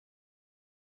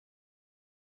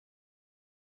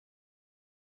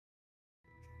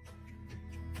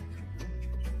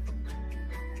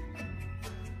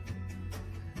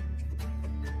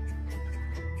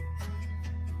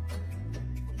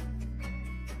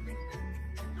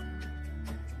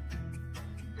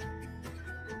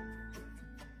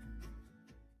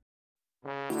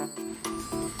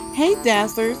Hey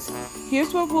Dazzlers,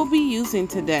 here's what we'll be using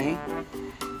today.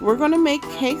 We're going to make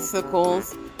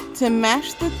Cakesicles to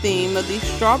match the theme of these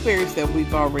strawberries that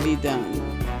we've already done.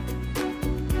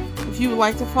 If you would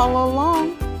like to follow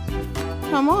along,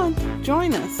 come on,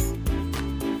 join us.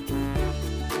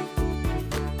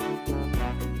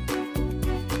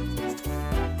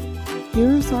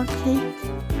 Here's our cake.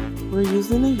 We're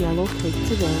using a yellow cake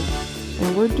today,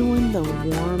 and we're doing the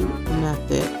warm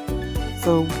method.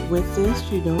 So with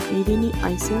this, you don't need any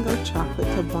icing or chocolate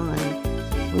to bind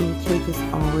when your cake is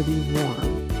already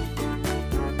warm.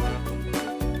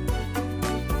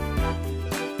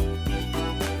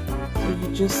 So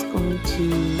you're just going to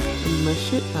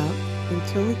mush it up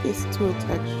until it gets to a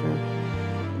texture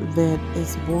that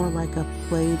is more like a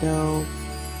Play-Doh,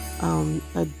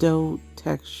 a dough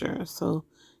texture. So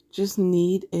just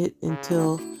knead it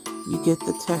until you get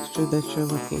the texture that you're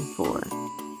looking for.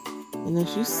 And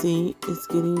as you see, it's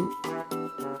getting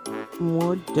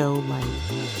more dough-like.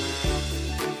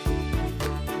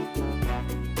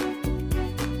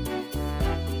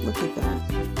 Look at that.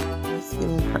 It's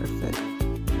getting perfect.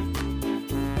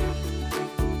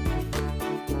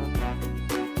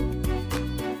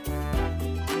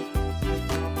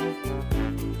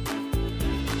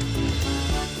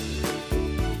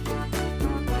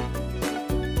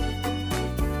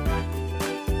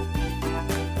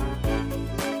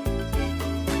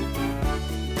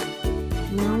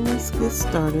 Now let's get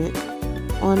started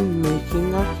on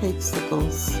making our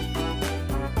Cakesicles.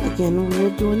 Again, we're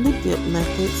doing the dip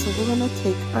method, so we're going to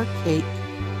take our cake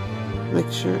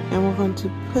mixture and we're going to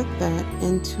put that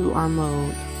into our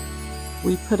mold.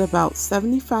 We put about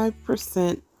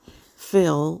 75%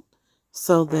 fill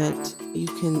so that we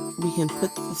can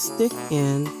put the stick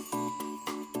in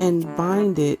and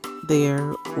bind it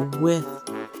there with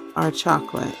our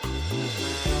chocolate.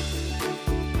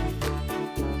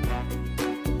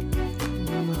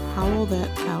 Hollow that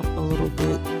out a little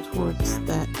bit towards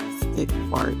that stick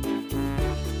part.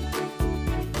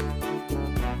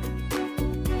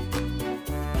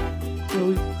 So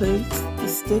we place the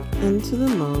stick into the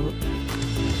mold.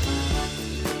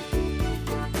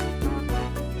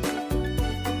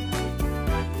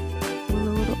 Went a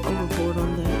little overboard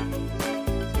on that.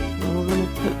 Now we're going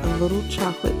to put a little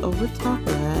chocolate over top of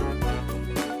that.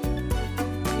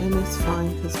 And it's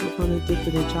fine because we're going to dip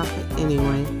it in chocolate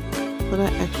anyway. So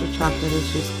that extra chocolate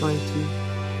is just going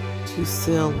to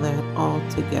seal that all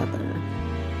together.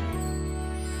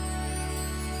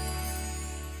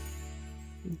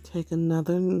 Take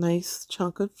another nice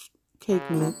chunk of cake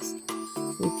mix.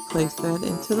 We place that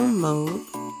into the mold.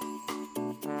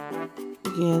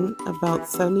 Again, about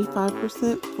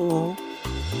 75% full.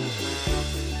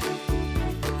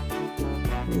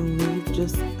 And leave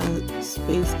just a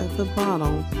space at the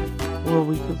bottom where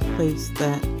we can place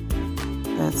that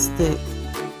stick.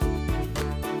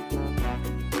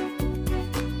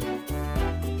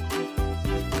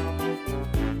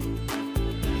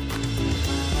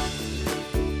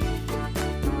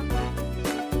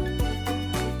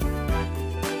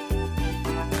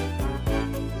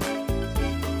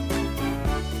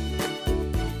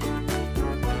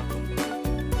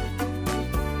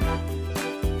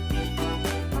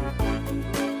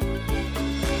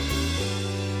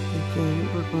 Again,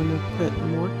 we're going to put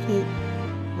more cake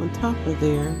on top of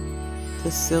there to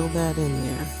seal that in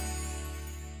there.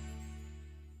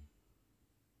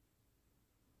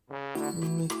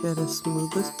 And make that as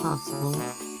smooth as possible.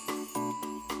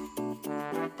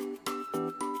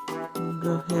 And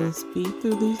go ahead and speed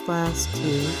through these last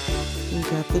two. You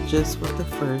got the gist with the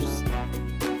first.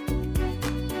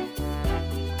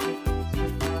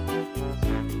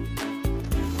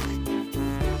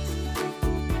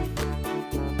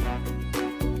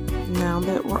 Now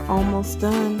that we're almost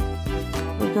done,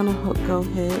 we're gonna go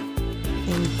ahead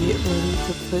and get ready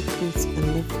to put this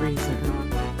in the freezer.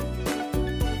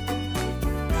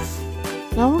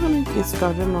 Now we're gonna get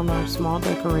started on our small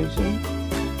decoration.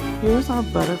 Here's our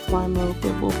butterfly mold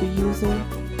that we'll be using.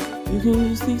 You can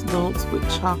use these molds with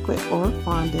chocolate or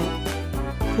fondant.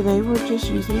 Today we're just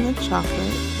using the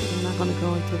chocolate. I'm not gonna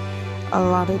go into a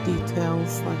lot of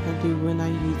details like I do when I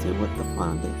use it with the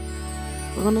fondant.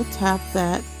 We're gonna tap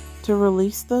that to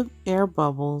release the air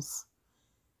bubbles.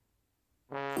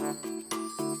 Now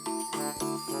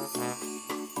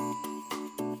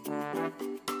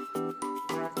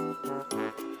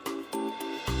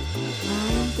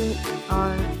that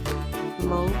our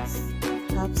molds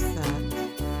have set,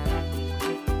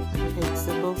 our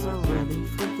Cakesicles are ready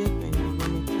for dipping. We're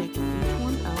going to take each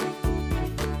one out.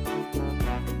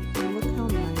 And look how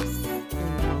nice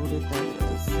and molded that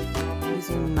is.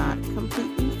 These are not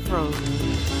completely frozen.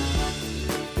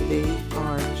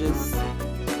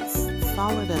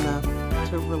 solid enough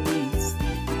to release,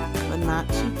 but not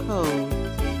too cold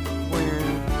where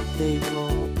they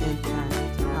will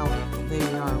impact how they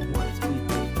are once we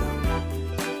bake them.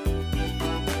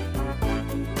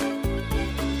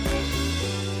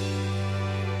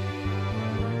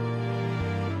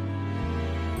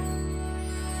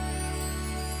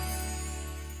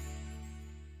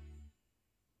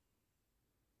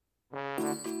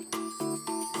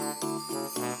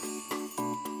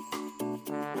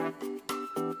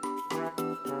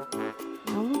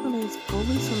 Now we're going to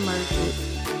fully submerge it,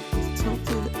 just tilt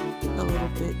it a little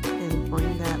bit and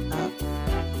bring that up,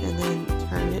 and then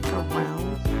turn it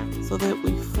around so that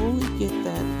we fully get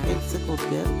that Cakesicle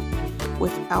dip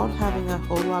without having a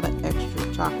whole lot of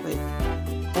extra chocolate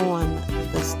on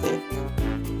the stick.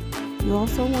 You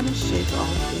also want to shake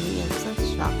off any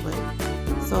excess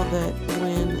chocolate so that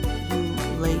when you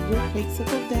lay your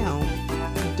Cakesicle down,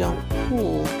 you don't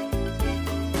pull.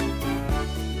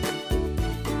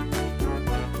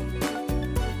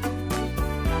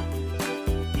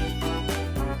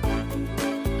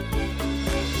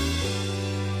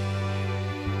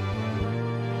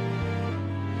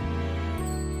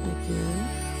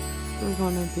 We're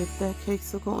going to dip that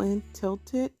Cakesicle in,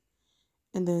 tilt it,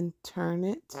 and then turn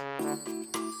it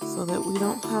so that we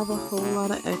don't have a whole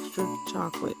lot of extra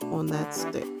chocolate on that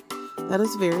stick. That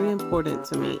is very important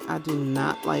to me. I do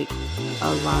not like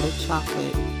a lot of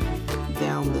chocolate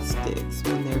down the sticks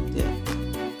when they're dipped.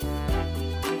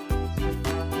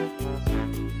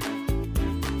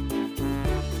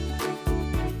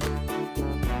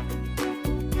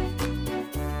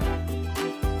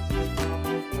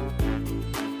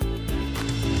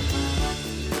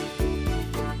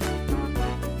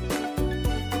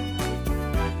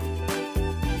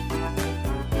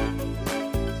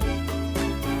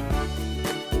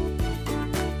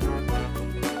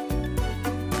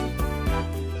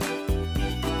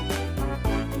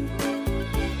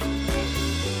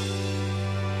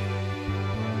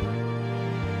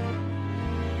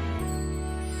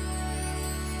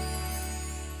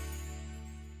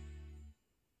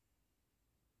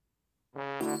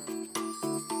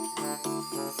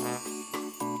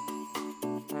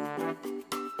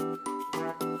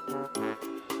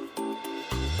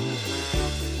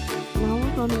 Now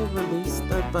we're going to release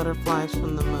the butterflies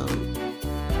from the mold.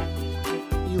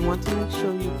 You want to make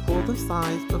sure you pull the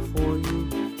sides before you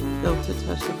go to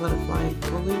touch the butterfly and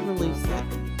fully release it.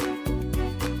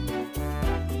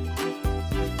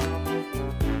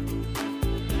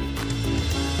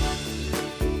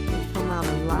 They come out a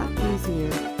lot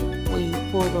easier when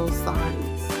you pull those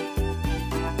sides.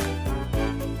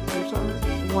 Here's our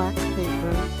wax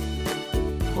paper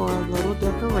for a little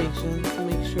decoration to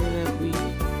make sure that we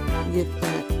get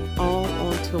that all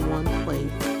onto one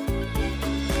plate.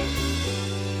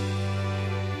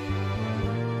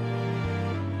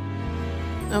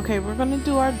 Okay, we're going to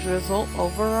do our drizzle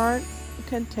over our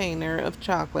container of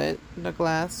chocolate, the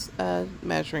glass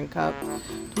measuring cup,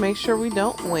 to make sure we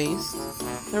don't waste.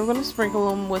 Then we're going to sprinkle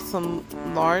them with some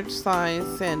large size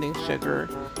sanding sugar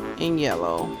in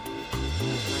yellow.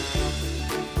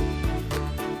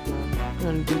 I'm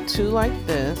going to do 2 like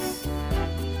this.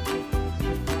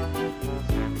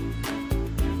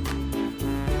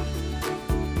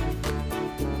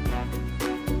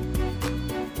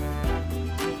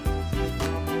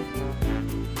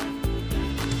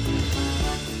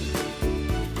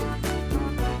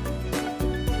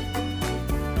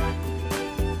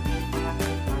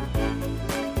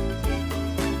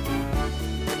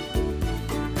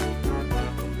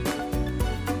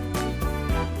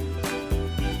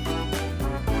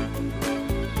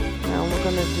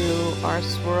 Going to do our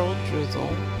swirl drizzle.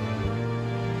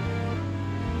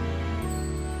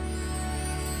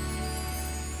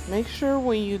 Make sure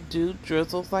when you do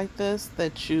drizzles like this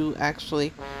that you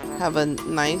actually have a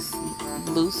nice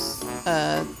loose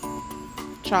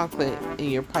chocolate in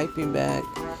your piping bag.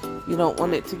 You don't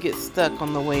want it to get stuck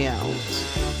on the way out.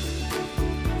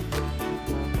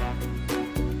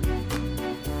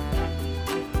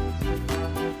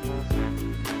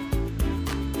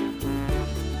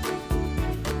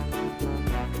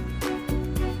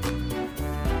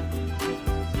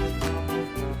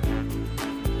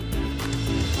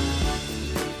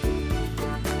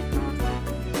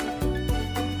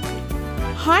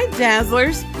 Hi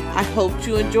Dazzlers, I hope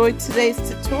you enjoyed today's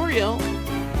tutorial.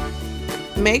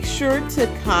 Make sure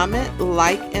to comment,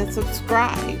 like, and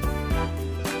subscribe.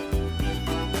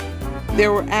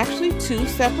 There were actually 2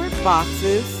 separate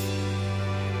boxes,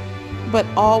 but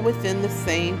all within the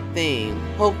same theme.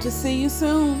 Hope to see you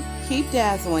soon. Keep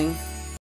dazzling.